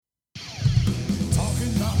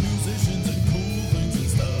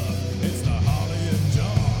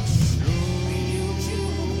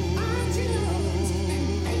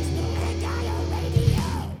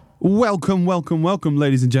Welcome,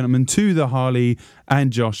 ladies and gentlemen, to the Harley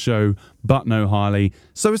and Josh show, but no Harley.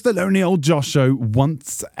 So it's the lonely old Josh show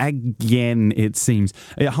once again, it seems.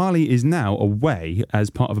 Harley is now away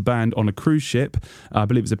as part of a band on a cruise ship. I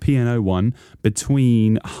believe it's a P&O one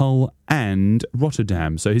between Hull and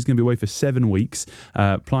Rotterdam. So he's going to be away for 7 weeks,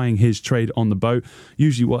 plying his trade on the boat.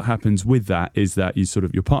 Usually what happens with that is that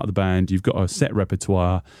you're part of the band, you've got a set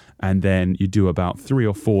repertoire, and then you do about 3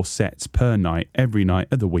 or 4 sets per night, every night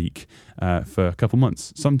of the week, for a couple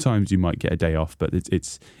months. Sometimes you might get a day off, but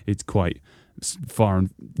it's quite far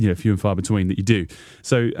and few and far between that you do.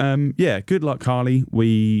 So good luck, Harley.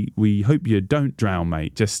 We hope you don't drown,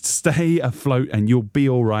 mate. Just stay afloat and you'll be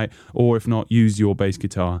all right. Or if not, use your bass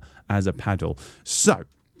guitar as a paddle. So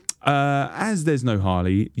as there's no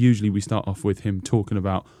Harley, usually we start off with him talking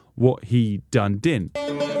about what he done.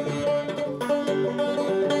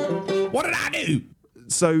 What did I do?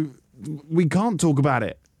 So we can't talk about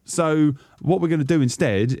it. So what we're going to do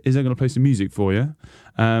instead is I'm going to play some music for you.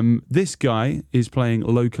 This guy is playing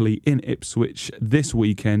locally in Ipswich this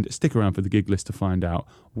weekend. Stick around for the gig list to find out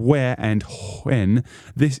where and when.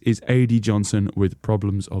 This is A.D. Johnson with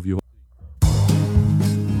Problems of Your...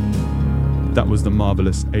 That was the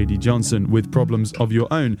marvellous A.D. Johnson with Problems of Your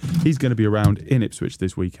Own. He's going to be around in Ipswich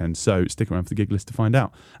this weekend, so stick around for the gig list to find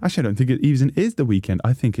out. Actually, I don't think it even is the weekend.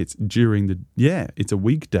 I think it's during the... Yeah, it's a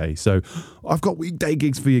weekday. So I've got weekday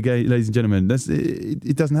gigs for you, ladies and gentlemen.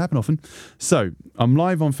 It doesn't happen often. So I'm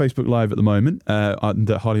live on Facebook Live at the moment, on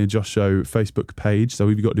the Harley and Josh Show Facebook page. So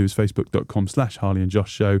all you've got to do is facebook.com/Harley and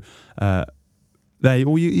Josh Show.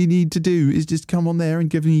 All you need to do is just come on there and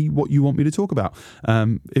give me what you want me to talk about.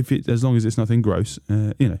 As long as it's nothing gross,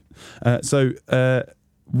 So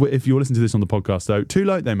if you're listening to this on the podcast, though, too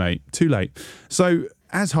late, though, mate. Too late. So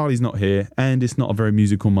as Harley's not here, and it's not a very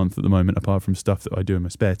musical month at the moment, apart from stuff that I do in my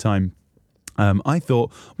spare time, I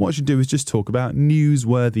thought what I should do is just talk about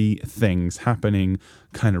newsworthy things happening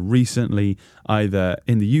kind of recently, either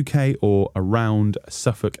in the UK or around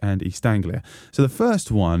Suffolk and East Anglia. So the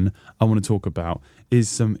first one I want to talk about is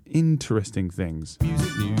some interesting things.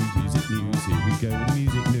 Music news, here we go with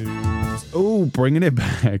music news. Oh, bringing it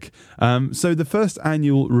back. So the first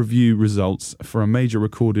annual review results for a major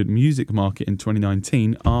recorded music market in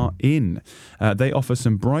 2019 are in. They offer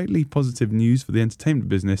some brightly positive news for the entertainment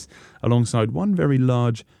business, alongside one very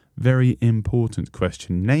large, very important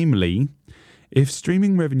question, namely, if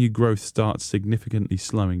streaming revenue growth starts significantly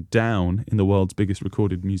slowing down in the world's biggest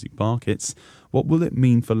recorded music markets, what will it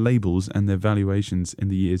mean for labels and their valuations in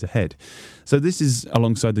the years ahead? So this is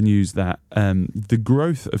alongside the news that the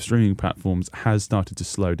growth of streaming platforms has started to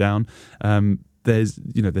slow down. There's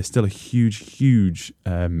still a huge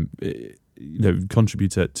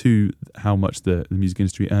contributor to how much the music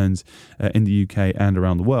industry earns in the UK and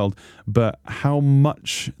around the world, but how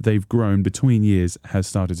much they've grown between years has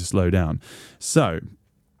started to slow down. So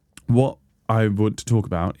what I want to talk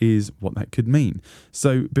about is what that could mean.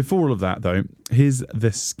 So before all of that, though, here's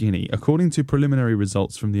the skinny. According to preliminary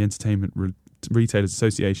results from the Entertainment Retailers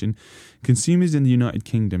Association, consumers in the United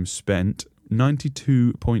Kingdom spent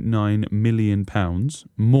 £92.9 million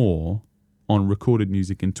more on recorded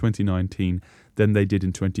music in 2019 than they did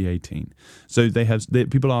in 2018. So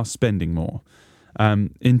people are spending more.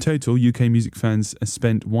 In total, UK music fans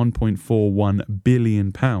spent £1.41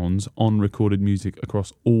 billion on recorded music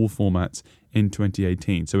across all formats in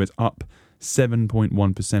 2018. So it's up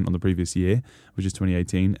 7.1% on the previous year, which is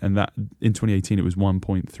 2018, and that in 2018 it was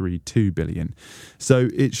 1.32 billion. So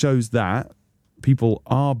it shows that people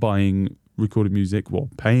are buying recorded music,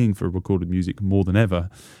 paying for recorded music more than ever,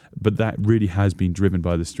 but that really has been driven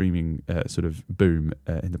by the streaming sort of boom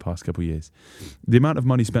in the past couple of years. The amount of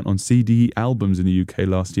money spent on CD albums in the UK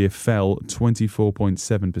last year fell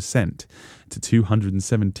 24.7% to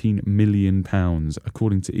 £217 million,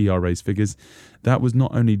 according to ERA's figures. That was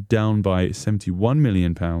not only down by £71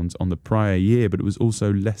 million on the prior year, but it was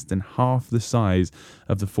also less than half the size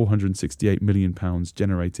of the £468 million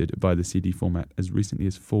generated by the CD format as recently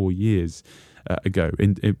as 4 years ago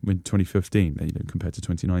in 2015, compared to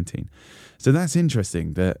 2019. So that's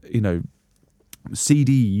interesting that,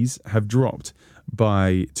 CDs have dropped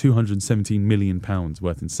by £217 million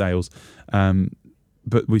worth in sales,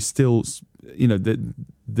 but we still,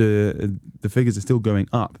 the figures are still going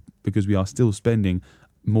up because we are still spending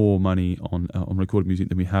more money on recorded music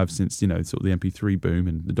than we have since, sort of the MP3 boom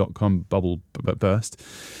and the .com bubble burst.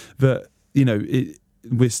 But,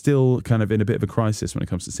 we're still kind of in a bit of a crisis when it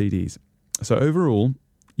comes to CDs. So overall,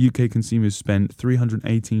 UK consumers spent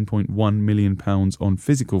 £318.1 million on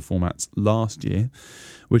physical formats last year,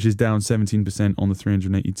 which is down 17% on the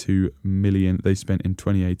 £382 million they spent in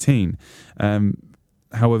 2018.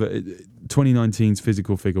 However, 2019's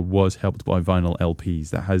physical figure was helped by vinyl LPs.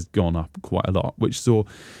 That has gone up quite a lot, which saw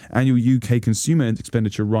annual UK consumer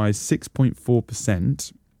expenditure rise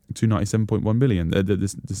 6.4% to 97.1 billion,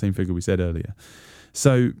 the same figure we said earlier.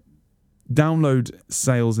 So download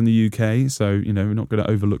sales in the UK, so, we're not going to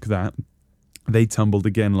overlook that. They tumbled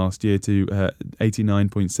again last year to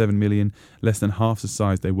 89.7 million, less than half the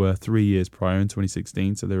size they were 3 years prior in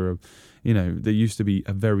 2016. So they were, they used to be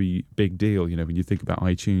a very big deal. When you think about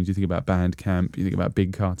iTunes, you think about Bandcamp, you think about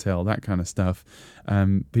Big Cartel, that kind of stuff.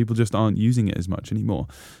 People just aren't using it as much anymore.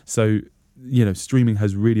 So, streaming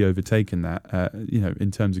has really overtaken that,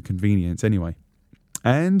 in terms of convenience anyway.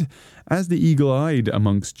 And as the eagle-eyed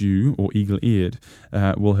amongst you, or eagle-eared,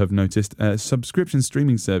 will have noticed, subscription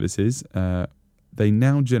streaming services, they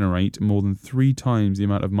now generate more than 3 times the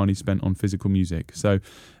amount of money spent on physical music. So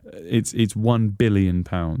it's £1 billion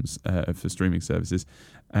for streaming services.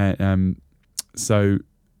 So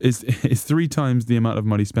it's 3 times the amount of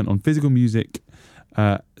money spent on physical music,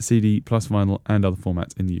 CD plus vinyl and other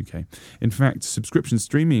formats in the UK. In fact, subscription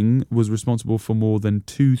streaming was responsible for more than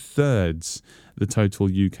 2/3 the total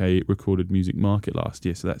UK recorded music market last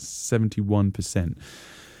year. So that's 71%.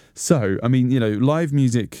 So, live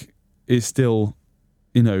music is still,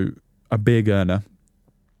 a big earner.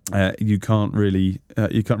 You can't really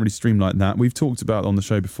stream like that. We've talked about on the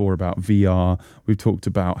show before about VR. We've talked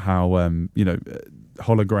about how,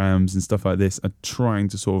 holograms and stuff like this are trying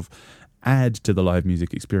to sort of add to the live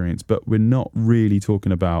music experience, but we're not really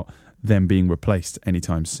talking about them being replaced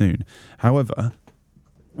anytime soon. However,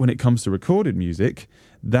 when it comes to recorded music,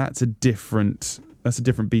 that's a different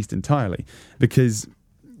beast entirely, because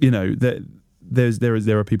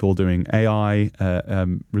there are people doing AI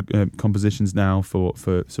compositions now for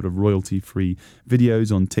sort of royalty-free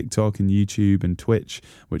videos on TikTok and YouTube and Twitch,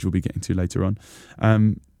 which we'll be getting to later on.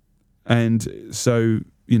 And so,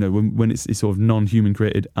 when it's sort of non-human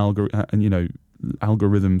created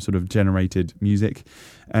algorithm sort of generated music.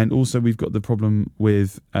 And also we've got the problem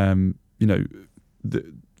with, the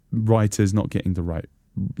writers not getting the right,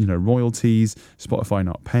 royalties, Spotify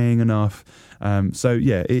not paying enough. So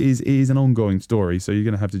yeah, it is an ongoing story. So you're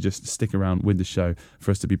going to have to just stick around with the show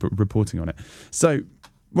for us to be reporting on it. So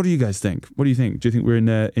what do you guys think? What do you think? Do you think we're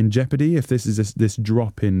in jeopardy if this is this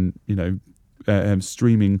drop in,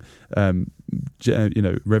 streaming,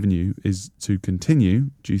 revenue is to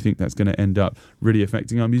continue? Do you think that's going to end up really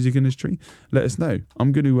affecting our music industry? Let us know.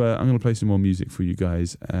 I'm going to play some more music for you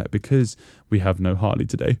guys because we have no Hartley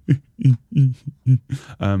today.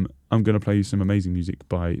 I'm going to play you some amazing music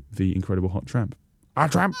by the incredible Hot Tramp.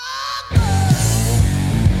 Hot Tramp.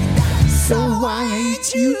 So I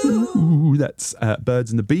hate you. That's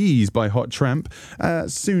Birds and the Bees by Hot Tramp,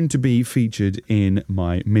 soon to be featured in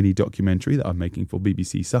my mini documentary that I'm making for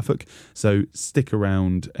BBC Suffolk. So stick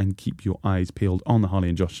around and keep your eyes peeled on the Harley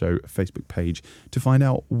and Josh Show Facebook page to find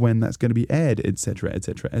out when that's going to be aired, etc.,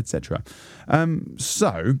 etc., etc.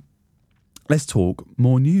 So let's talk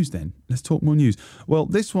more news then. Well,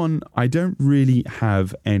 this one I don't really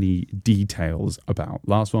have any details about.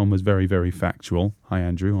 Last one was very, very factual. Hi,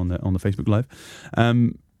 Andrew, on the Facebook Live.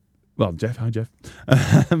 Well, Jeff. Hi, Jeff.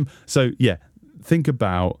 So yeah, think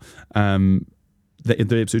about the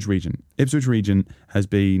Ipswich Regent. Ipswich Regent has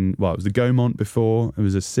been, well, it was the Gaumont before. It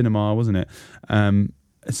was a cinema, wasn't it?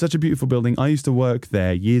 It's such a beautiful building. I used to work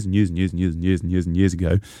there years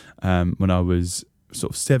ago when I was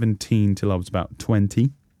sort of 17 till I was about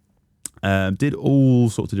 20. Did all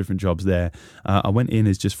sorts of different jobs there. I went in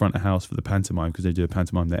as just front of house for the pantomime because they do a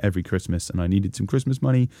pantomime there every Christmas, and I needed some Christmas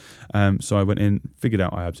money. So I went in, figured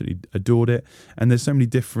out I absolutely adored it. And there's so many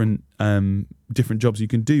different jobs you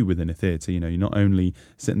can do within a theatre. You're not only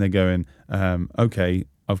sitting there going, okay,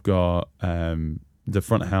 I've got the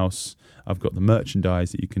front of house, I've got the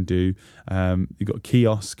merchandise that you can do. You've got a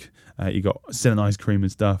kiosk, you've got selling ice cream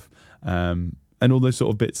and stuff. And all those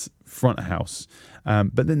sort of bits front of house.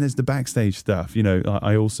 But then there's the backstage stuff.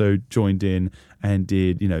 I also joined in and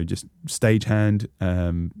did, just stagehand,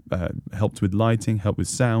 helped with lighting, helped with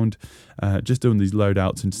sound, just doing these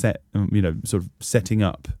loadouts and sort of setting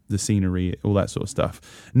up the scenery, all that sort of stuff.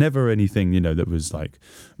 Never anything, that was like,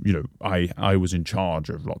 I was in charge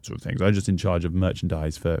of lots of things. I was just in charge of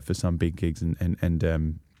merchandise for some big gigs and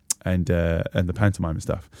the pantomime and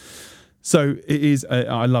stuff. So it is.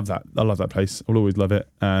 I love that. I love that place. I'll always love it.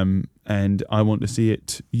 And I want to see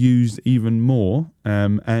it used even more.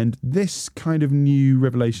 And this kind of new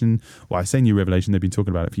revelation. Well, I say new revelation. They've been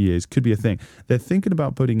talking about it for years. Could be a thing. They're thinking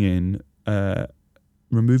about putting in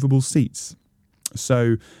removable seats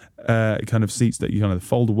Kind of seats that you kind of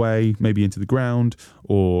fold away, maybe into the ground,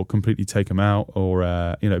 or completely take them out, or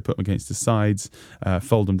put them against the sides,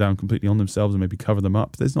 fold them down completely on themselves, and maybe cover them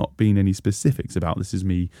up. There's not been any specifics about this. Is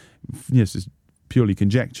me, this is purely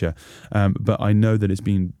conjecture, but I know that it's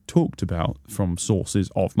been talked about from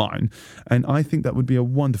sources of mine, and I think that would be a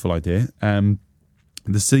wonderful idea.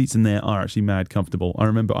 The seats in there are actually mad comfortable. I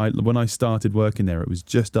remember when I started working there, it was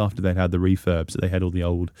just after they'd had the refurbs. So they had all the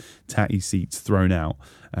old tatty seats thrown out.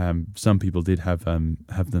 Some people did have one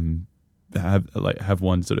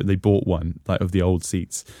sort of, they bought one like of the old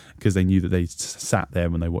seats because they knew that they sat there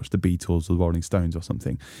when they watched the Beatles or the Rolling Stones or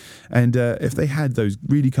something. And if they had those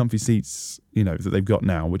really comfy seats, that they've got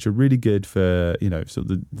now, which are really good for, sort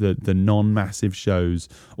of the non-massive shows,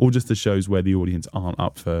 or just the shows where the audience aren't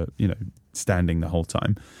up for, standing the whole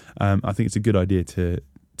time. I think it's a good idea to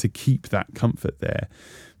keep that comfort there.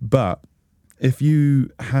 But if you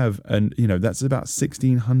have, that's about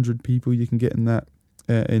 1,600 people you can get in that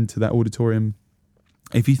into that auditorium.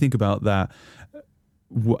 If you think about that,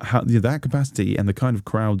 that capacity and the kind of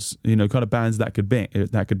crowds, kind of bands that could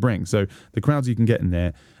bring. So the crowds you can get in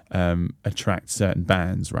there attract certain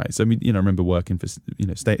bands, right? So I remember working for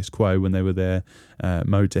Status Quo when they were there,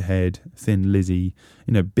 Motorhead, Thin Lizzy,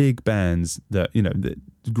 big bands that that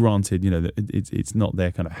granted that it's not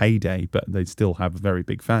their kind of heyday, but they still have a very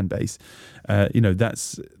big fan base.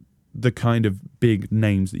 That's the kind of big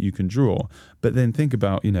names that you can draw. But then think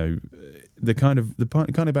about the kind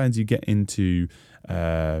of bands you get into,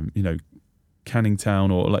 Canning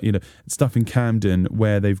Town, or stuff in Camden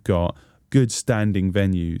where they've got good standing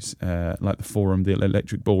venues, like the Forum, the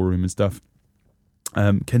Electric Ballroom and stuff.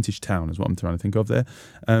 Kentish Town is what I'm trying to think of there.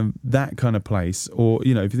 That kind of place, or if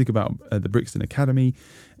you think about the Brixton Academy,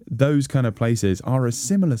 those kind of places are a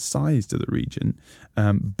similar size to the Regent,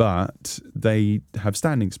 but they have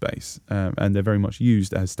standing space, and they're very much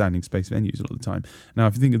used as standing space venues a lot of the time. Now,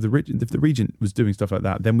 if you think of the Regent, if the Regent was doing stuff like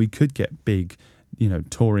that, then we could get big,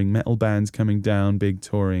 touring metal bands coming down, big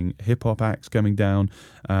touring hip hop acts coming down.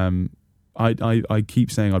 I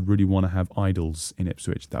keep saying I'd really want to have Idols in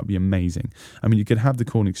Ipswich. That would be amazing. I mean, you could have the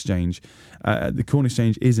Corn Exchange. The Corn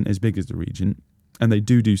Exchange isn't as big as the Regent, and they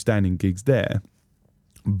do standing gigs there.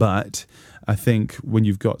 But I think when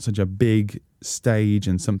you've got such a big stage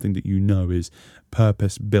and something that is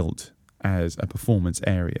purpose-built as a performance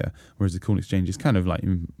area, whereas the Corn Exchange is kind of like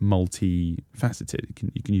multi-faceted.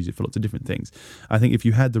 You can use it for lots of different things. I think if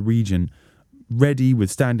you had the Regent ready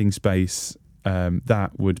with standing space,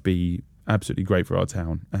 that would be absolutely great for our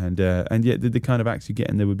town, and yet the kind of acts you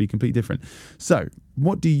get in there would be completely different. So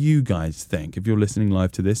what do you guys think, if you're listening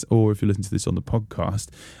live to this, or if you're listening to this on the podcast?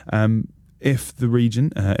 If the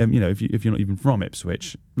Regent, if you're not even from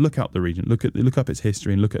Ipswich, look up the Regent, look up its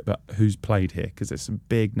history, and look at who's played here, because there's some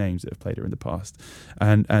big names that have played here in the past,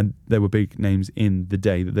 and there were big names in the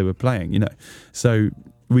day that they were playing. So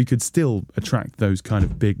we could still attract those kind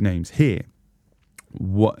of big names here.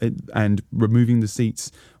 And removing the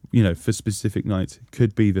seats, for specific nights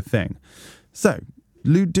could be the thing. So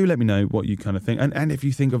do let me know what you kind of think, and if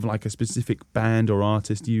you think of like a specific band or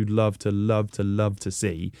artist you'd love to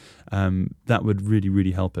see, that would really,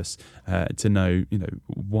 really help us to know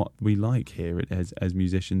what we like here as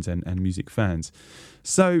musicians and music fans.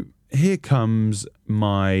 So here comes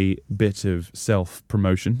my bit of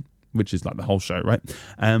self-promotion, which is like the whole show, right?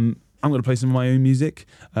 I'm going to play some of my own music.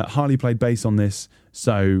 Harley played bass on this,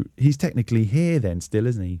 so he's technically here then still,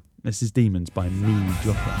 isn't he? This is Demons by me,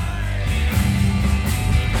 Joshua.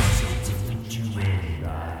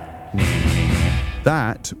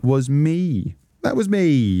 That was me. That was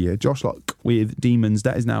me, Josh Locke, with Demons.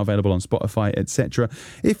 That is now available on Spotify, etc.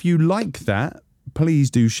 If you like that, please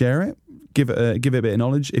do share it. Give it a bit of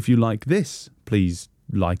knowledge. If you like this, please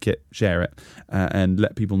like it, share it, and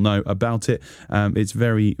let people know about it. It's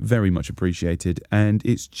very, very much appreciated, and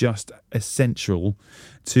it's just essential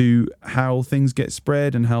to how things get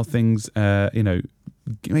spread and how things, what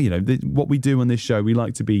we do on this show. We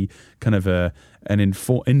like to be kind of an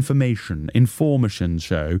information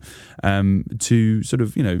show, to sort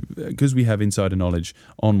of, because we have insider knowledge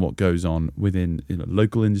on what goes on within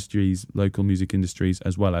local industries, local music industries,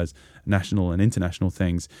 as well as national and international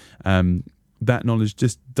things. That knowledge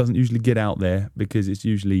just doesn't usually get out there because it's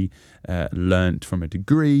usually learnt from a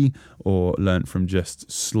degree or learnt from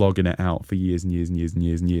just slogging it out for years and years and years and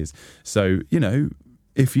years and years. So,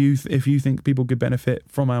 if you think people could benefit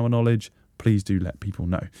from our knowledge, please do let people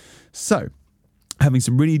know. So, having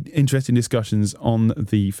some really interesting discussions on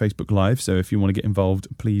the Facebook Live. So if you want to get involved,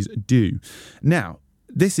 please do. Now,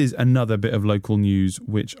 this is another bit of local news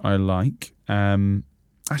which I like.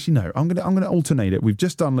 Actually, no. I'm gonna alternate it. We've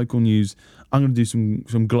just done local news. I'm gonna do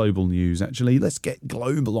some global news. Actually, let's get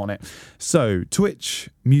global on it. So, Twitch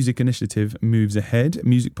Music Initiative moves ahead.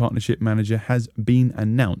 Music Partnership Manager has been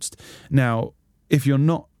announced. Now, if you're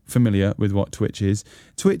not familiar with what Twitch is,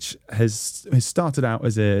 Twitch has started out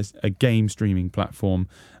as a game streaming platform.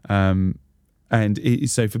 So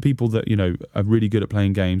for people that, are really good at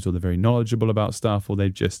playing games, or they're very knowledgeable about stuff, or they're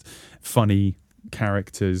just funny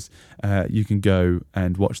characters, you can go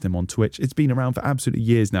and watch them on Twitch. It's been around for absolutely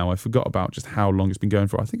years now. I forgot about just how long it's been going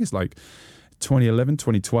for. I think it's like 2011,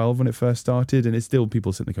 2012 when it first started, and it's still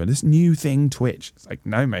people sitting there going, this new thing, Twitch. It's like,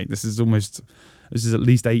 no, mate, this is at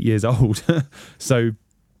least 8 years old. So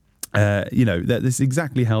that's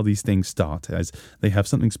exactly how these things start, as they have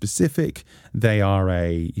something specific. They are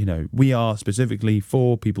we are specifically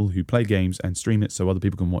for people who play games and stream it so other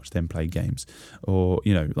people can watch them play games, or,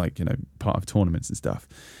 part of tournaments and stuff.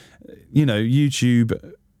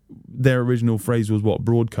 YouTube, their original phrase was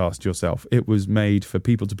broadcast yourself. It was made for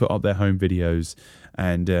people to put up their home videos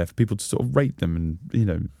and for people to sort of rate them, and,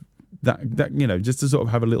 just to sort of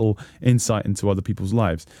have a little insight into other people's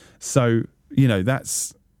lives. So,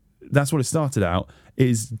 that's what it started out. It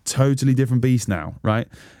is totally different beast now, right?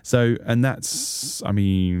 So, and that's,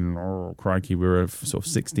 crikey, we're sort of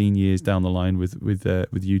 16 years down the line with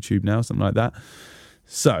YouTube now, something like that.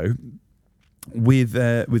 So,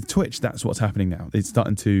 with Twitch, that's what's happening now. It's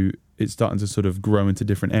starting to sort of grow into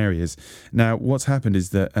different areas. Now, what's happened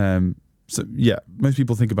is that most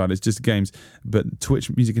people think about it as just games, but Twitch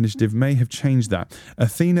Music Initiative may have changed that.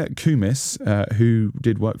 Athena Kumis, who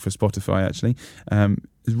did work for Spotify actually,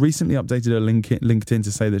 has recently updated her LinkedIn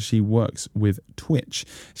to say that she works with Twitch.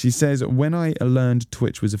 She says, when I learned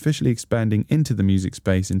Twitch was officially expanding into the music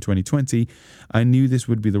space in 2020, I knew this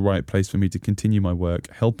would be the right place for me to continue my work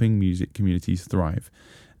helping music communities thrive.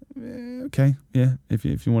 Okay, yeah, if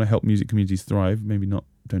you want to help music communities thrive, maybe don't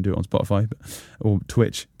do it on Spotify or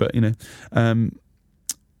Twitch, but Athena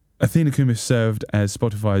Kumis served as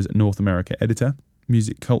Spotify's North America editor,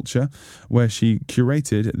 Music Culture, where she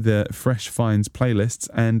curated the Fresh Finds playlists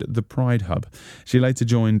and the Pride Hub. She later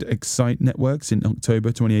joined Excite Networks in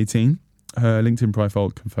October 2018. Her LinkedIn profile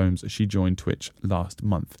confirms she joined Twitch last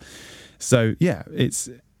month. So yeah,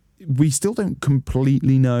 we still don't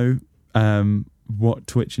completely know what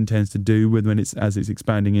Twitch intends to do when it's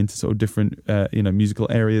expanding into sort of different musical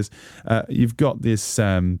areas. You've got this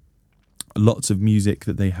lots of music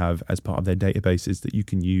that they have as part of their databases that you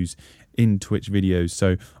can use in Twitch videos.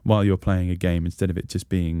 So while you're playing a game, instead of it just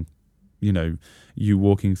being you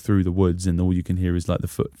walking through the woods and all you can hear is like the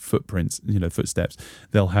footprints, footsteps,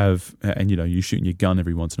 they'll have, and you shooting your gun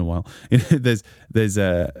every once in a while. There's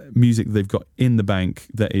music they've got in the bank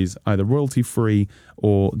that is either royalty free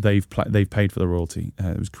or they've paid for the royalty.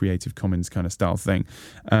 It was Creative Commons kind of style thing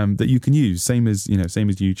that you can use, same as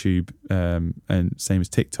YouTube and same as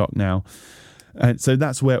TikTok now. And so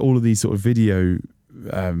that's where all of these sort of video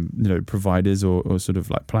providers or sort of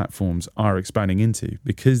like platforms are expanding into,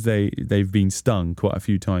 because they've been stung quite a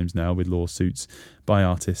few times now with lawsuits by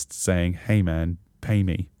artists saying, hey man, pay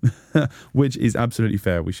me, which is absolutely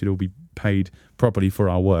fair. We should all be paid properly for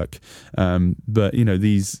our work. But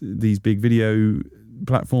these big video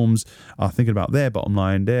platforms are thinking about their bottom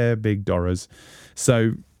line, their big dollars.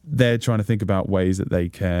 So they're trying to think about ways that they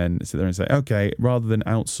can sit there and say, okay, rather than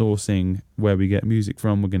outsourcing where we get music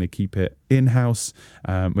from, we're going to keep it in-house.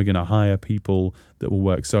 We're going to hire people that will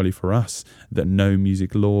work solely for us, that know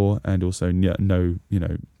music law and also know,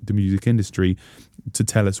 the music industry, to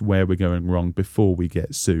tell us where we're going wrong before we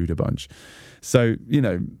get sued a bunch. So,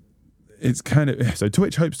 it's so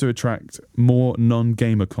Twitch hopes to attract more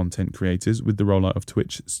non-gamer content creators with the rollout of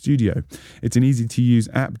Twitch Studio. It's an easy-to-use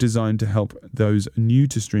app designed to help those new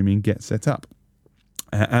to streaming get set up.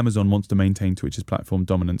 Amazon wants to maintain Twitch's platform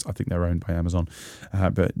dominance. I think they're owned by Amazon,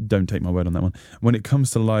 but don't take my word on that one. When it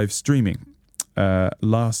comes to live streaming,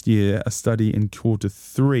 last year, a study in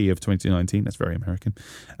Q3 of 2019, that's very American,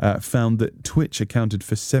 found that Twitch accounted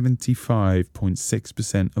for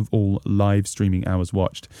 75.6% of all live streaming hours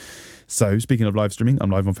watched. So, speaking of live streaming, I'm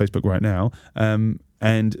live on Facebook right now,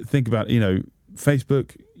 and think about,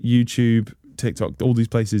 Facebook, YouTube, TikTok, all these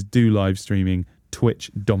places do live streaming.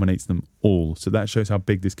 Twitch dominates them all. So that shows how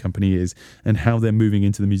big this company is, and how they're moving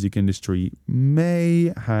into the music industry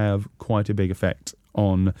may have quite a big effect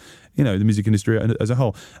on, the music industry as a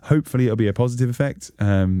whole. Hopefully it'll be a positive effect,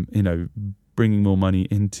 bringing more money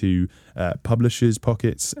into publishers'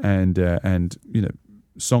 pockets and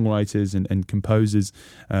songwriters and composers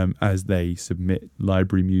as they submit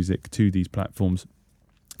library music to these platforms.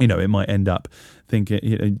 it might end up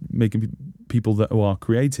thinking, making people that are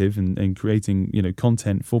creative and creating,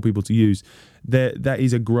 content for people to use. That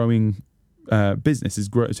is a growing business.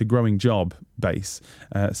 It's a growing job base.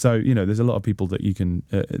 So there's a lot of people that you can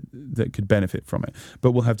that could benefit from it.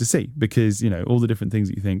 But we'll have to see, because all the different things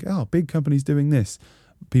that you think, big companies doing this,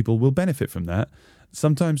 people will benefit from that.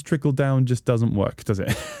 Sometimes trickle down just doesn't work, does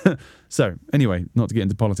it? So anyway, not to get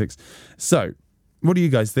into politics. So what do you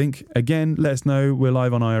guys think? Again, let us know. We're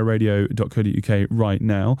live on irradio.co.uk right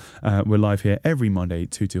now. We're live here every Monday,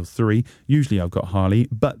 2 till 3. Usually I've got Harley,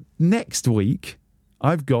 but next week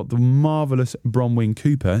I've got the marvellous Bromwing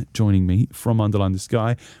Cooper joining me from Underline the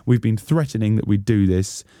Sky. We've been threatening that we'd do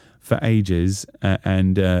this for ages,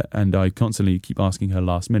 and I constantly keep asking her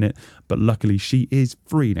last minute, but luckily she is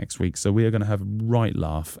free next week, so we are going to have a right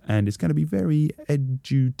laugh, and it's going to be very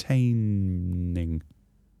educational.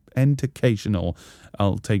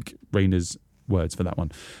 I'll take Raina's words for that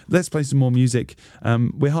one. Let's play some more music.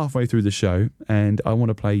 We're halfway through the show, and I want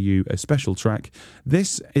to play you a special track.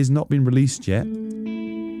 This has not been released yet.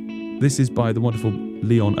 This is by the wonderful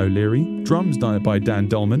Leon O'Leary. Drums by Dan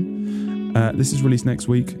Dolman. This is released next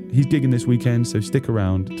week. He's gigging this weekend, so stick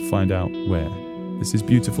around to find out where. This is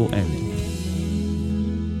Beautiful End.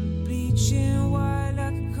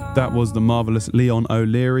 That was the marvellous Leon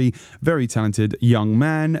O'Leary. Very talented young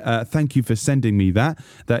man. Thank you for sending me that.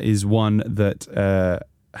 That is one that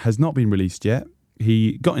has not been released yet.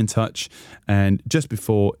 He got in touch, and just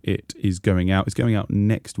before it is going out, it's going out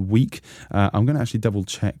next week. I'm going to actually double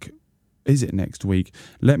check. Is it next week?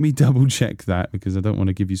 Let me double check that, because I don't want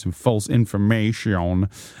to give you some false information.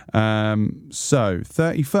 So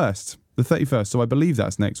 31st. The 31st, so I believe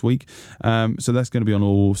that's next week. So that's going to be on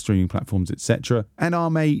all streaming platforms, etc. And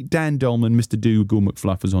our mate Dan Dolman, Mr. Dougal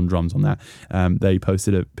McFluff, was on drums on that. They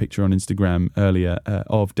posted a picture on Instagram earlier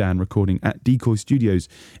of Dan recording at Decoy Studios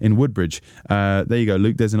in Woodbridge. There you go,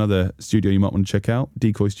 Luke. There's another studio you might want to check out,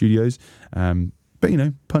 Decoy Studios.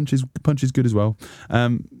 But Punch is good as well.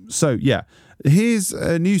 So yeah, here's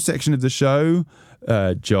a new section of the show.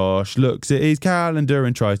 Josh looks at his calendar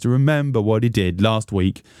and tries to remember what he did last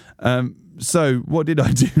week. So what did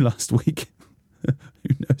I do last week? Who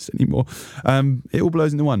knows anymore? It all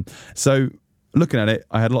blows into one. So looking at it,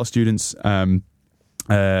 I had a lot of students. I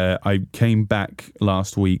came back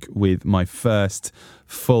last week with my first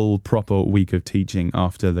full proper week of teaching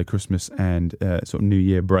after the Christmas and sort of New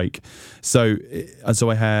Year break. So I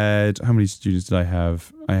had, how many students did I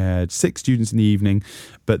have? I had 6 students in the evening,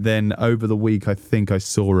 but then over the week I think I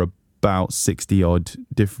saw about 60 odd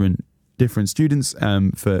different students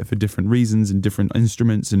for different reasons and different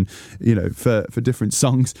instruments, and for different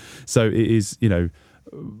songs. So it is a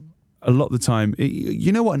lot of the time,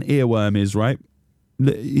 you know what an earworm is, right?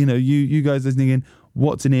 You guys listening in,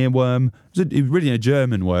 what's an earworm? It's really a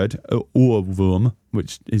German word, Ohrwurm,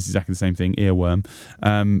 which is exactly the same thing, earworm.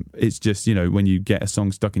 It's just, when you get a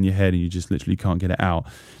song stuck in your head and you just literally can't get it out.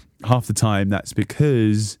 Half the time, that's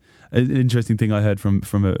because an interesting thing I heard from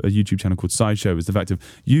a YouTube channel called Sideshow is the fact of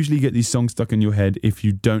usually you get these songs stuck in your head if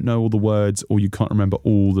you don't know all the words or you can't remember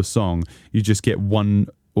all the song. You just get one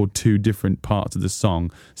or two different parts of the song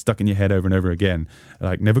stuck in your head over and over again,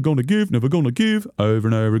 like never gonna give over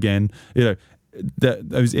and over again.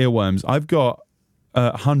 Those earworms, I've got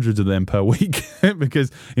hundreds of them per week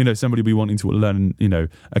because somebody will be wanting to learn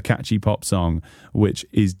a catchy pop song which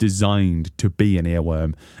is designed to be an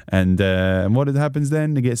earworm, and what happens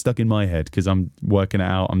then? It gets stuck in my head because I'm working it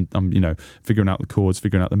out. I'm figuring out the chords,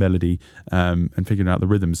 figuring out the melody, and figuring out the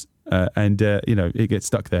rhythms, and it gets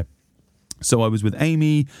stuck there. So I was with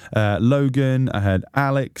Amy, Logan, I had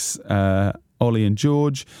Alex, Ollie and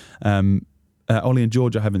George. Ollie and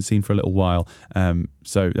George I haven't seen for a little while,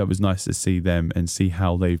 so that was nice to see them and see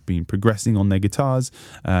how they've been progressing on their guitars.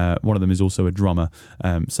 One of them is also a drummer,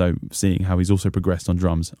 so seeing how he's also progressed on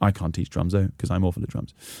drums. I can't teach drums though because I'm awful at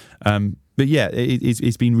drums. But yeah,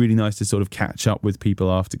 it's been really nice to sort of catch up with people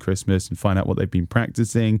after Christmas and find out what they've been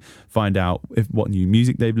practicing, find out what new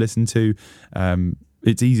music they've listened to.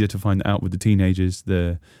 It's easier to find out with the teenagers.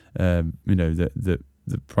 The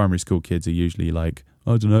primary school kids are usually like,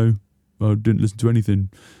 I don't know, I didn't listen to anything.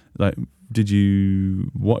 Like, did you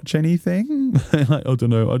watch anything? Like, I don't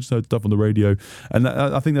know, I just heard stuff on the radio. And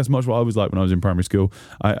I think that's much what I was like when I was in primary school.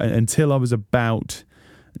 Until I was about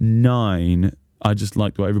 9, I just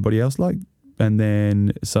liked what everybody else liked. And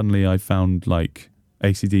then suddenly I found like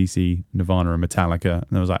AC/DC, Nirvana and Metallica,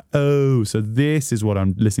 and I was like, oh, so this is what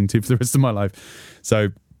I'm listening to for the rest of my life. So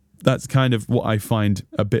that's kind of what I find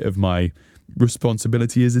a bit of my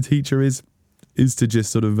responsibility as a teacher is to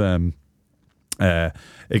just sort of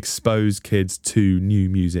expose kids to new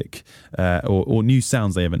music or new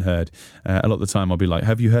sounds they haven't heard. A lot of the time I'll be like,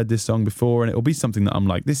 have you heard this song before? And it'll be something that I'm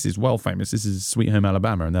like, this is well famous, this is Sweet Home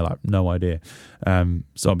Alabama, and they're like, no idea.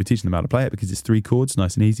 So I'll be teaching them how to play it because it's 3 chords,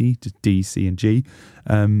 nice and easy, just D, C and G,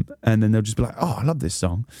 and then they'll just be like, oh, I love this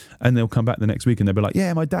song, and they'll come back the next week and they'll be like,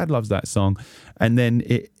 yeah, my dad loves that song. And then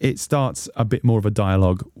it starts a bit more of a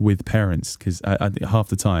dialogue with parents, because I think half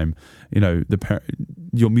the time,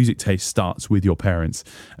 your music taste starts with your parents.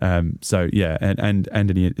 So yeah, and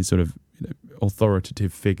any sort of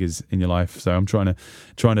authoritative figures in your life. So I'm trying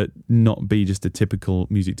to not be just a typical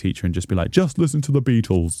music teacher and just be like, just listen to the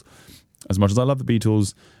Beatles. As much as I love the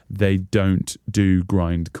Beatles, they don't do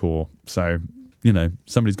grindcore. So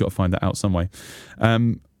somebody's got to find that out some way.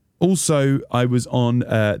 Also, I was on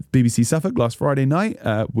BBC Suffolk last Friday night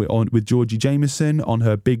with Georgie Jameson on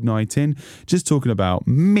her big night in, just talking about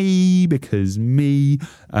me, because me,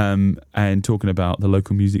 and talking about the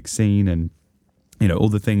local music scene and all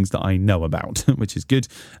the things that I know about, which is good.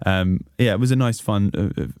 It was a nice, fun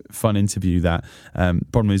interview. That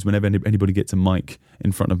problem is, whenever anybody gets a mic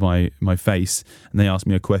in front of my face and they ask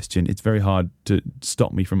me a question, it's very hard to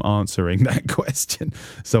stop me from answering that question.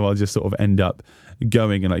 So I'll just sort of end up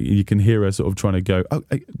going, and you can hear her sort of trying to go,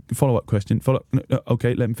 follow up question,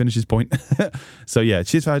 okay, let him finish his point. So yeah,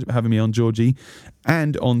 cheers for having me on, Georgie.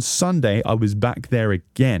 And on Sunday I was back there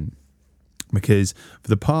again, because for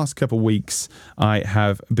the past couple of weeks I've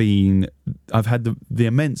had the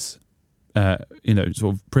immense sort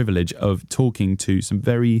of privilege of talking to some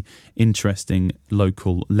very interesting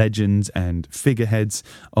local legends and figureheads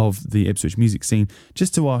of the Ipswich music scene,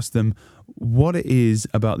 just to ask them what it is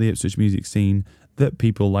about the Ipswich music scene that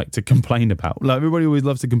people like to complain about. Like, everybody always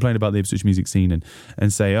loves to complain about the Ipswich music scene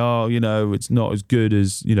and say, oh, it's not as good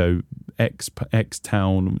as, X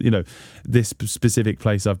town, this specific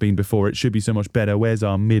place I've been before. It should be so much better. Where's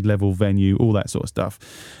our mid-level venue? All that sort of stuff.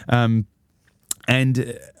 And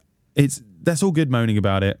that's all good moaning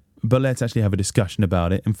about it, but let's actually have a discussion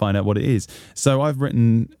about it and find out what it is. So I've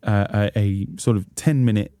written a sort of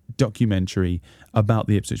 10-minute documentary about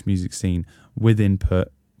the Ipswich music scene with input.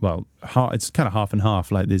 Well, it's kind of half and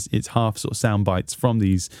half. Like it's half sort of sound bites from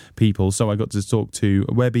these people. So I got to talk to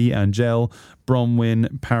Webby, Angel,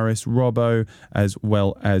 Bronwyn, Paris, Robbo, as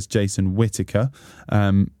well as Jason Whitaker,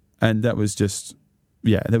 and that was just.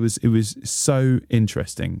 Yeah, it was so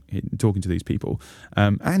interesting talking to these people,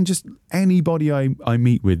 and just anybody I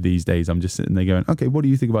meet with these days. I'm just sitting there going, okay, what do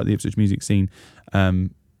you think about the Ipswich music scene?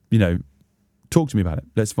 Talk to me about it.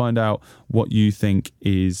 Let's find out what you think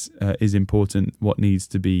is important, what needs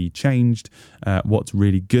to be changed, what's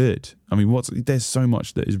really good. I mean, there's so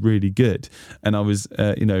much that is really good, and I was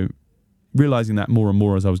realizing that more and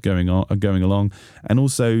more as I was going along, and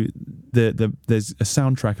also there's a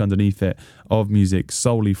soundtrack underneath it of music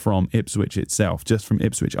solely from Ipswich itself, just from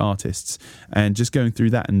Ipswich artists, and just going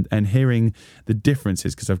through that and hearing the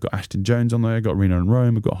differences, because I've got Ashton Jones on there, I've got Reno and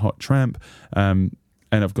Rome, I've got Hot Tramp, and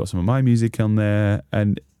I've got some of my music on there,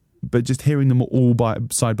 but just hearing them all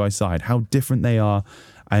side by side, how different they are,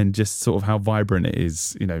 and just sort of how vibrant it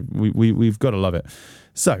is. We've got to love it.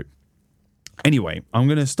 So anyway, I'm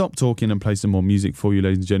going to stop talking and play some more music for you,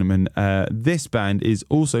 ladies and gentlemen. This band is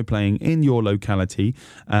also playing in your locality.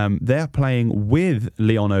 They're playing with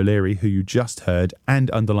Leon O'Leary, who you just heard,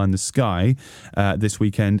 and Underline the Sky this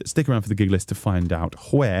weekend. Stick around for the gig list to find out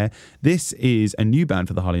where. This is a new band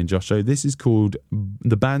for the Harley and Josh Show.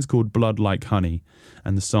 The band's called Blood Like Honey,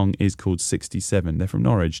 and the song is called 67. They're from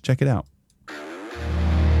Norwich. Check it out.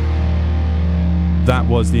 That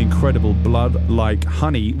was the incredible Blood Like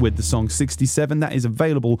Honey with the song 67. That is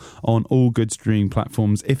available on all good streaming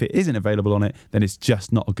platforms. If it isn't available on it, then it's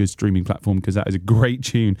just not a good streaming platform, because that is a great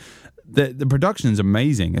tune. The production is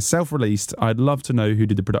amazing. It's self-released. I'd love to know who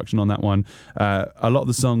did the production on that one. A lot of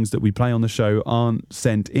the songs that we play on the show aren't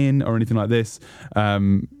sent in or anything like this.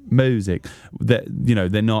 Music that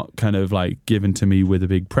they're not kind of like given to me with a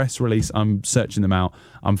big press release. I'm searching them out.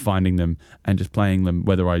 I'm finding them and just playing them,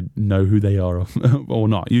 whether I know who they are or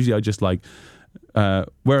not. Usually I just like, where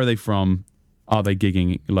are they from? Are they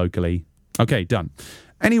gigging locally? Okay, done.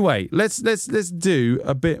 Anyway, let's do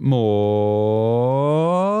a bit more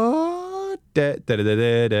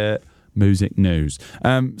music news.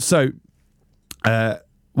 So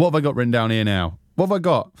what have I got written down here now? What have I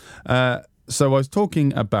got? So I was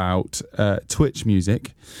talking about Twitch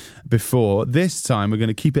music before. This time we're going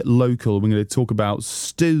to keep it local. We're going to talk about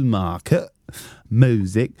Stowmarket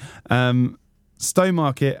music.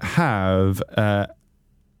 Stowmarket have...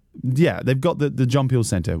 they've got the John Peel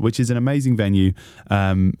Centre, which is an amazing venue,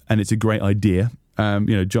 and it's a great idea.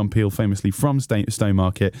 John Peel, famously from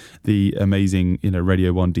Stowmarket, the amazing,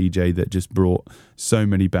 Radio 1 DJ that just brought so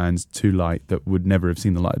many bands to light that would never have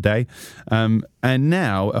seen the light of day. And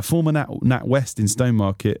now a former Nat West in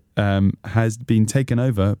Stowmarket has been taken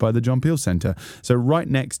over by the John Peel Centre. So right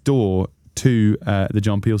next door to the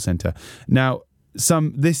John Peel Centre. Now,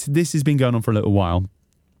 this has been going on for a little while.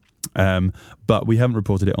 But we haven't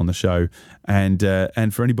reported it on the show, and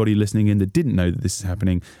for anybody listening in that didn't know that this is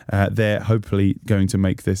happening, they're hopefully going to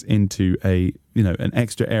make this into an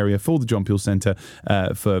extra area for the John Peel Centre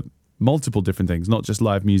for multiple different things, not just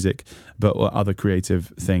live music, but other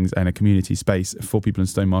creative things, and a community space for people in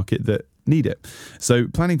Stowmarket that need it. So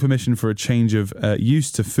planning permission for a change of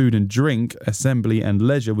use to food and drink, assembly and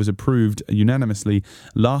leisure was approved unanimously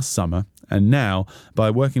last summer. And now, by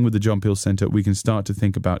working with the John Peel Centre, we can start to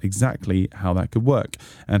think about exactly how that could work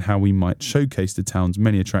and how we might showcase the town's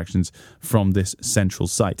many attractions from this central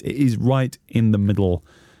site. It is right in the middle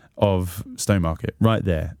of Stowmarket, right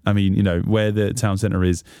there. I mean, where the town centre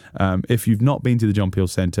is. If you've not been to the John Peel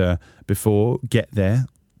Centre before, get there,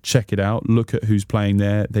 check it out, look at who's playing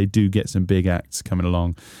there. They do get some big acts coming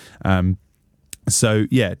along. So,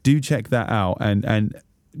 yeah, do check that out. And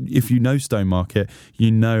if you know Stowmarket, you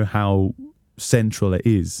know how central it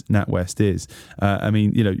is, NatWest is.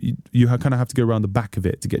 You kind of have to go around the back of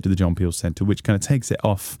it to get to the John Peel Centre, which kind of takes it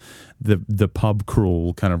off the pub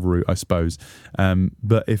crawl kind of route, I suppose.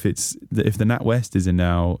 But if the NatWest is in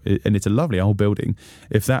now, and it's a lovely old building,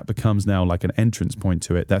 if that becomes now like an entrance point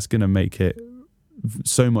to it, that's going to make it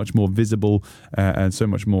so much more visible and so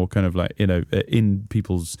much more kind of like, in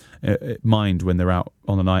people's mind when they're out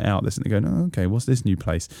on a night out. They're sitting there going, oh, okay, what's this new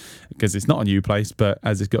place? Because it's not a new place, but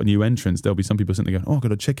as it's got a new entrance, there'll be some people sitting there going, oh, I've got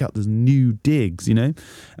to check out this new digs,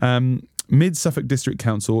 Mid Suffolk District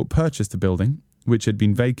Council purchased the building, which had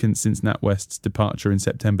been vacant since NatWest's departure in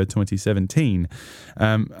September 2017,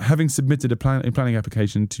 having submitted a planning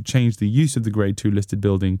application to change the use of the Grade 2 listed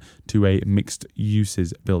building to a mixed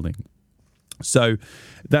uses building. So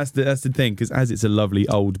that's the thing, because as it's a lovely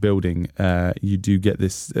old building, you do get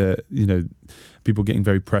this, people getting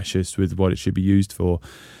very precious with what it should be used for.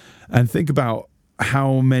 And think about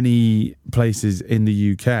how many places in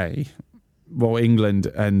the UK, well, England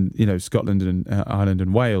and, Scotland and Ireland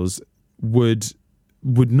and Wales would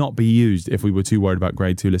not be used if we were too worried about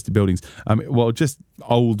Grade 2 listed buildings. Just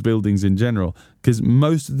old buildings in general, because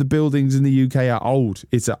most of the buildings in the UK are old.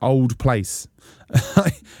 It's an old place.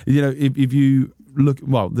 If you look,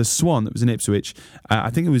 the Swan that was in Ipswich, I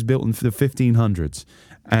think it was built in the 1500s,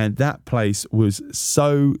 and that place was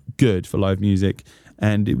so good for live music,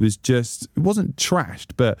 and it wasn't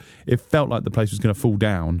trashed, but it felt like the place was going to fall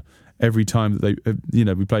down every time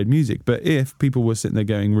that we played music. But if people were sitting there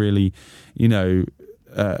going really,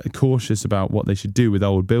 cautious about what they should do with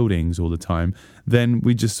old buildings all the time, then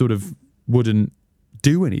we just sort of wouldn't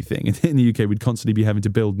do anything. In the UK, we'd constantly be having to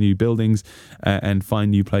build new buildings and find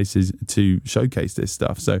new places to showcase this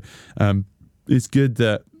stuff. So it's good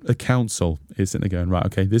that a council is sitting there going, right,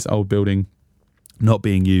 okay, this old building not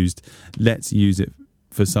being used, let's use it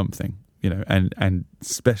for something, and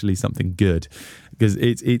especially something good, because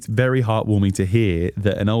it's very heartwarming to hear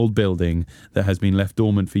that an old building that has been left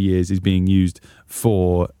dormant for years is being used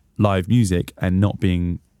for live music and not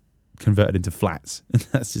being converted into flats.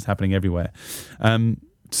 That's just happening everywhere.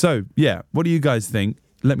 So yeah, what do you guys think?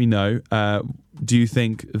 Let me know. Do you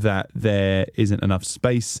think that there isn't enough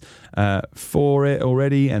space for it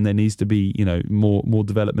already, and there needs to be, more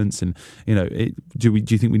developments? And do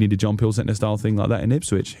you think we need a John Peel Centre style thing like that in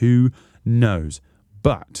Ipswich? Who knows?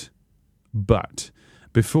 But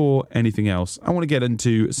before anything else, I want to get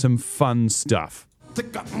into some fun stuff.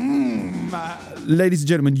 Ladies and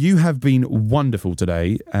gentlemen, you have been wonderful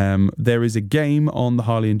today. There is a game on the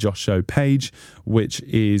Harley and Josh Show page, which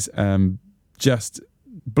is just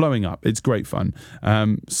blowing up. It's great fun.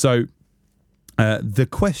 So the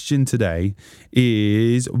question today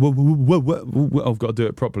is... I've got to do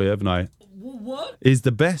it properly, haven't I? What? Is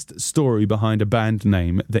the best story behind a band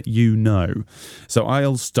name that you know? So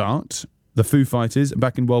I'll start. The Foo Fighters,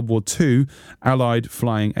 back in World War II, Allied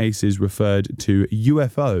flying aces referred to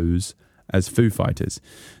UFOs as Foo Fighters.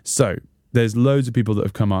 So there's loads of people that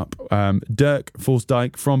have come up. Dirk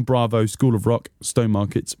Forsdyke from Bravo School of Rock,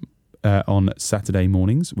 Stowmarket, on Saturday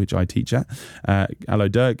mornings, which I teach at. Hello,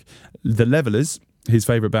 Dirk. The Levellers, his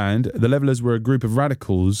favourite band. The Levellers were a group of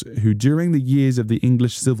radicals who, during the years of the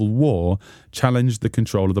English Civil War, challenged the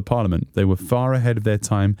control of the Parliament. They were far ahead of their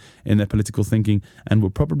time in their political thinking and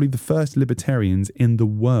were probably the first libertarians in the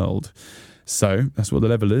world. So that's what the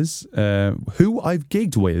Levellers, who I've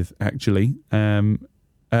gigged with, actually,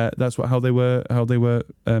 that's how they were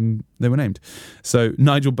named. So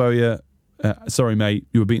Nigel Bowyer, sorry mate,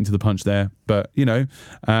 you were beaten to the punch there, but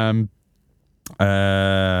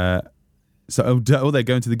so they're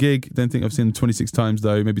going to the gig. Don't think I've seen them 26 times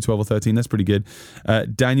though, maybe 12 or 13. That's pretty good.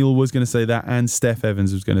 Daniel was going to say that, and Steph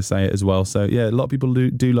Evans was going to say it as well. So yeah, a lot of people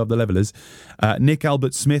do love the Levellers. Nick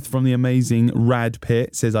Albert Smith from the amazing Rad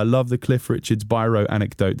Pit says, I love the Cliff Richard's biro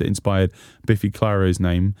anecdote that inspired Biffy Clyro's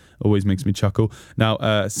name. Always makes me chuckle.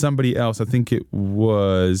 Now, somebody else, I think it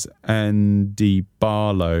was Andy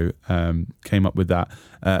Barlow, came up with that.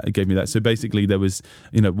 Gave me that. So basically, there was,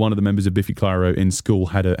 one of the members of Biffy Clyro in school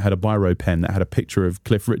had a biro pen that had a picture of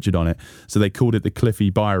Cliff Richard on it. So they called it the Cliffy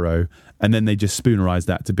Biro, and then they just spoonerized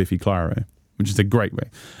that to Biffy Clyro, which is a great way.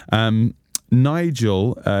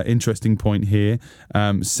 Nigel, interesting point here,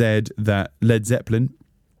 said that Led Zeppelin.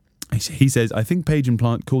 He says, I think Page and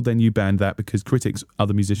Plant called their new band that because critics,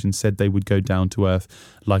 other musicians, said they would go down to earth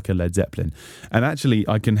like a Led Zeppelin. And actually,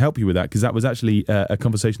 I can help you with that, because that was actually a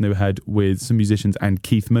conversation they had with some musicians and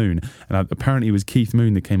Keith Moon. And apparently it was Keith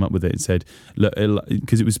Moon that came up with it and said, look,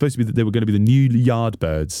 because it was supposed to be that they were going to be the new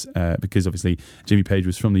Yardbirds, because obviously Jimmy Page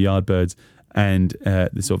was from the Yardbirds, and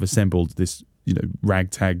they sort of assembled this,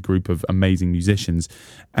 ragtag group of amazing musicians.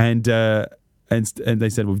 And they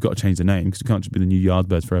said, well, we've got to change the name because it can't just be the new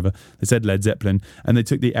Yardbirds forever. They said Led Zeppelin, and they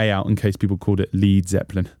took the A out in case people called it Lead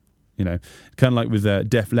Zeppelin. Kind of like with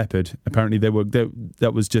Def Leppard. Apparently,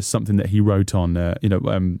 that was just something that he wrote on.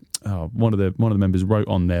 One of the members wrote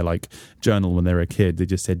on their journal when they were a kid. They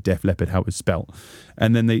just said Def Leppard, how it was spelt,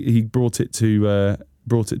 and then he brought it to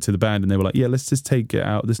the band, and they were like, yeah, let's just take it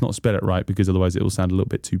out. Let's not spell it right because otherwise it will sound a little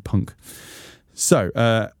bit too punk. So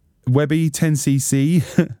Webby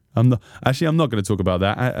 10cc. I'm not going to talk about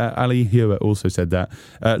that. Ali Hewitt also said that.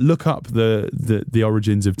 Look up the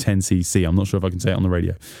origins of 10cc. I'm not sure if I can say it on the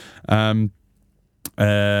radio.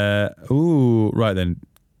 Right then.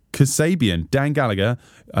 Kasabian, Dan Gallagher.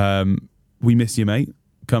 We miss you, mate.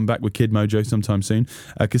 Come back with Kid Mojo sometime soon.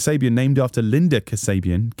 Kasabian, named after Linda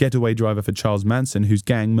Kasabian, getaway driver for Charles Manson, whose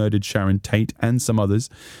gang murdered Sharon Tate and some others.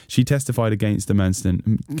 She testified against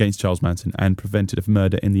Charles Manson and prevented a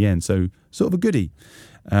murder in the end. So sort of a goodie.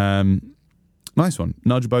 Nice one.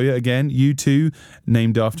 Nigel Bowyer again. U2,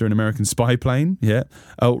 named after an American spy plane. Yeah.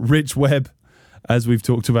 Oh, Rich Webb, as we've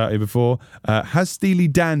talked about here before. Has Steely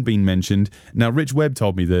Dan been mentioned? Now, Rich Webb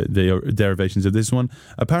told me the derivations of this one.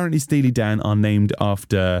 Apparently, Steely Dan are named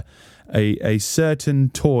after a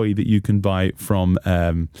certain toy that you can buy from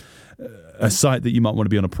a site that you might want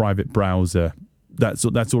to be on a private browser. That's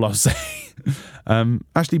all I'll say.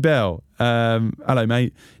 Ashley Bell, hello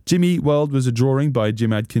mate. Jimmy Eat World was a drawing by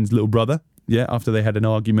Jim Adkins' little brother. Yeah, after they had an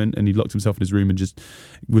argument and he locked himself in his room and just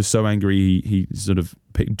was so angry he sort of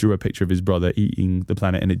drew a picture of his brother eating the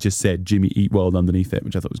planet, and it just said Jimmy Eat World underneath it,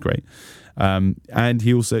 which I thought was great. And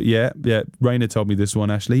he also, Rainer told me this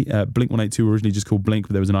one, Ashley. Blink-182 were originally just called Blink,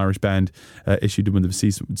 but there was an Irish band issued when the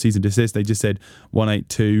cease and desist. They just said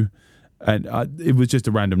 182. And it was just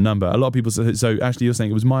a random number. A lot of people say, so Ashley, you're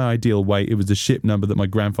saying it was my ideal weight. It was the ship number that my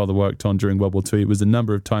grandfather worked on during World War II. It was the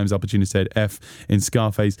number of times Al Pacino said F in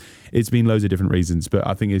Scarface. It's been loads of different reasons, but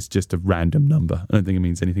I think it's just a random number. I don't think it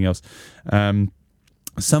means anything else. Sum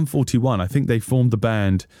 41, I think they formed the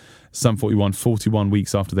band Sum 41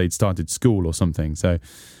 weeks after they'd started school or something. So,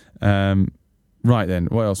 right then,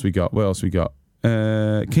 what else we got?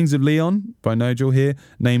 Kings of Leon by Nigel here,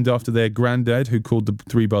 named after their granddad, who called the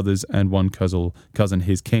three brothers and one cousin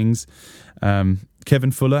his kings.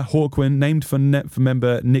 Kevin Fuller, Hawkwind, named for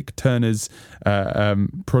member Nick Turner's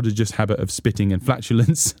prodigious habit of spitting and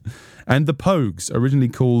flatulence. And the Pogues, originally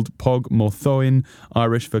called Pog Morthoin,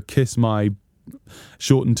 Irish for Kiss My,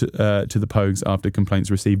 shortened to the Pogues after complaints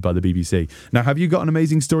received by the BBC. Now, have you got an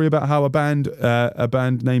amazing story about how a band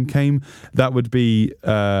name came? That would be...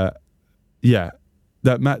 that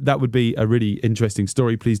would be a really interesting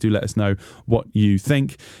story. Please do let us know what you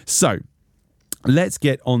think. So, let's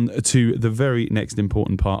get on to the very next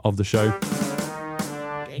important part of the show.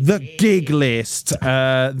 The gig list.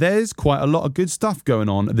 There's quite a lot of good stuff going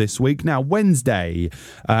on this week. Now, Wednesday,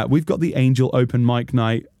 we've got the Angel open mic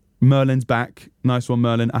night. Merlin's back. Nice one,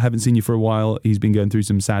 Merlin. I haven't seen you for a while. He's been going through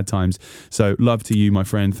some sad times. So love to you, my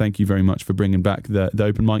friend. Thank you very much for bringing back the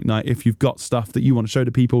open mic night. If you've got stuff that you want to show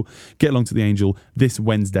to people, get along to the Angel this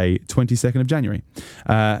Wednesday, 22nd of January.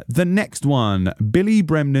 The next one, Billy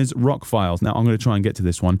Bremner's Rock Files. Now, I'm going to try and get to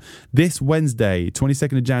this one. This Wednesday,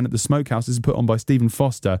 22nd of Jan at the Smokehouse. This is put on by Stephen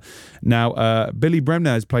Foster. Now, Billy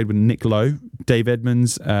Bremner has played with Nick Lowe, Dave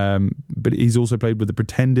Edmonds, but he's also played with the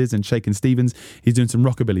Pretenders and Shakin' Stevens. He's doing some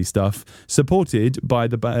rockabilly stuff, supported by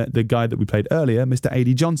the guy that we played earlier, Mr.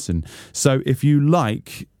 A.D. Johnson. So if you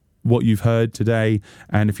like what you've heard today,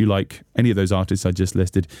 and if you like any of those artists I just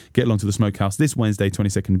listed, get along to the Smokehouse this Wednesday,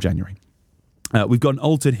 22nd of January. We've got an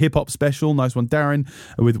altered hip-hop special, nice one, Darren,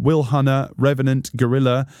 with Will Hunter, Revenant,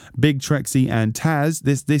 Gorilla, Big Trexie and Taz.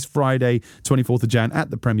 This Friday, 24th of Jan,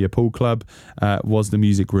 at the Premier Pool Club, was the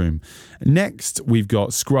Music Room. Next, we've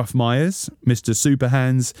got Scruff Myers, Mr.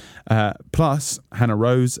 Superhands, plus Hannah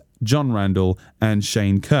Rose, John Randall and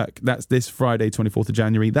Shane Kirk. That's this Friday, 24th of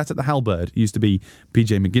January. That's at the Halberd. It used to be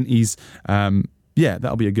PJ McGinty's. Yeah,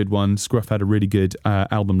 that'll be a good one. Scruff had a really good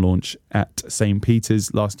album launch at St.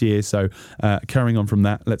 Peter's last year. So carrying on from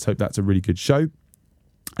that, let's hope that's a really good show.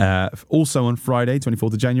 Also on Friday,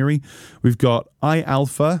 24th of January, we've got I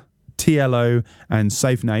Alpha, TLO and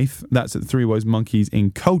Safe Nath. That's at the Three Woes Monkeys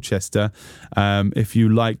in Colchester. If you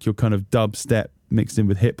like your kind of dubstep mixed in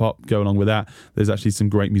with hip-hop, go along with that. There's actually some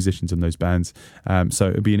great musicians in those bands. So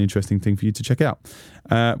it'll be an interesting thing for you to check out.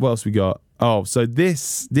 What else we got? Oh, so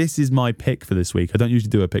this is my pick for this week. I don't usually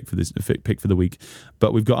do a pick for the week,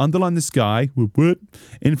 but we've got Underline the Sky,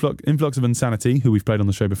 Influx of Insanity, who we've played on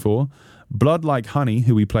the show before, Blood Like Honey,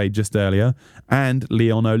 who we played just earlier, and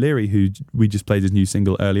Leon O'Leary, who we just played his new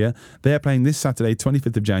single earlier. They're playing this Saturday,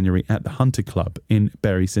 25th of January, at the Hunter Club in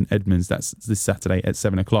Bury St Edmunds. That's this Saturday at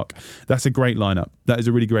 7 o'clock. That's a great lineup. That is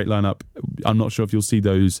a really great lineup. I'm not sure if you'll see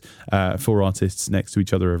those four artists next to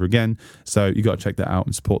each other ever again, so you got to check that out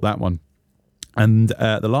and support that one. And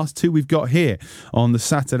the last two we've got here on the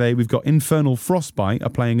Saturday, we've got Infernal Frostbite are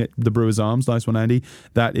playing at the Brewers Arms. Nice one, Andy.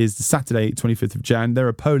 That is the Saturday, 25th of Jan. They're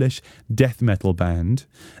a Polish death metal band.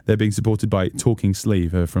 They're being supported by Talking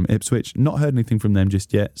Sleeve from Ipswich. Not heard anything from them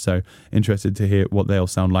just yet, so interested to hear what they'll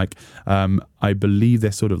sound like. I believe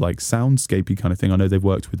they're sort of like soundscapey kind of thing. I know they've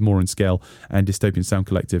worked with More and Scale and Dystopian Sound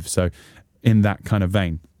Collective, so in that kind of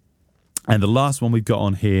vein. And the last one we've got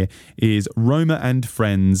on here is Roma and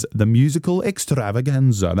Friends, the musical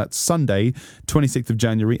extravaganza. That's Sunday, 26th of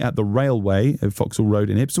January at the Railway at Vauxhall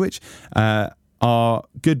Road in Ipswich. Our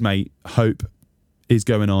good mate, Hope, is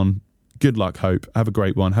going on. Good luck, Hope. Have a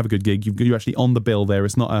great one. Have a good gig. You're actually on the bill there.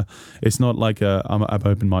 It's not like I'm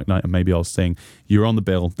open mic night and maybe I'll sing. You're on the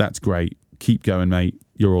bill. That's great. Keep going, mate.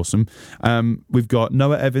 You're awesome. We've got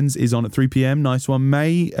Noah Evans is on at 3 p.m. Nice one,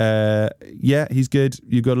 May. Yeah, he's good.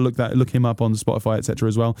 You've got to look him up on Spotify, etc.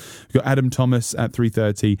 as well. We've got Adam Thomas at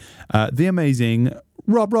 3:30. The amazing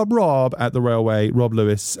Rob at the Railway. Rob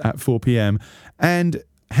Lewis at 4 p.m. And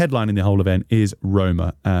headlining the whole event is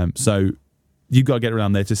Roma. So you've got to get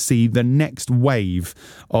around there to see the next wave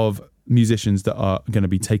of musicians that are going to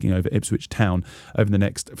be taking over Ipswich town over the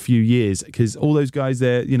next few years, because all those guys,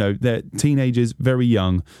 they're teenagers, very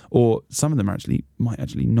young, or some of them might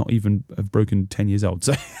actually not even have broken 10 years old,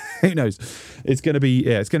 so who knows. It's going to be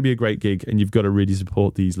a great gig, and you've got to really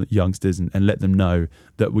support these youngsters and let them know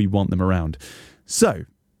that we want them around. So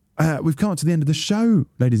we've come to the end of the show,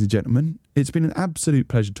 ladies and gentlemen. It's been an absolute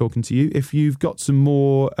pleasure talking to you. If you've got some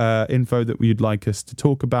more info that you'd like us to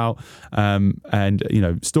talk about, and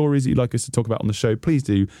stories that you'd like us to talk about on the show, please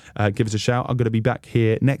do give us a shout. I'm going to be back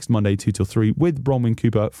here next Monday 2 till 3 with Bronwyn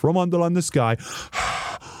Cooper from Underline the Sky.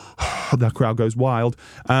 That crowd goes wild.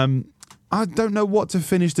 I don't know what to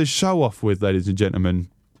finish the show off with, ladies and gentlemen.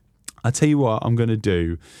 I tell you what I'm going to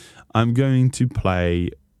do. I'm going to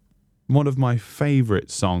play one of my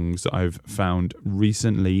favourite songs that I've found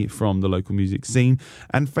recently from the local music scene,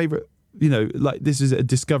 and favourite, this is a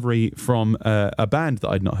discovery from a band that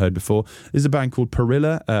I'd not heard before. There's a band called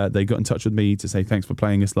Perilla. They got in touch with me to say thanks for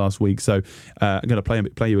playing us last week, so I'm going to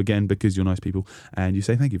play you again because you're nice people and you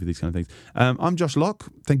say thank you for these kind of things. I'm Josh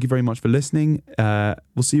Locke. Thank you very much for listening.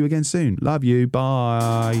 We'll see you again soon. Love you.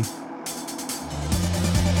 Bye.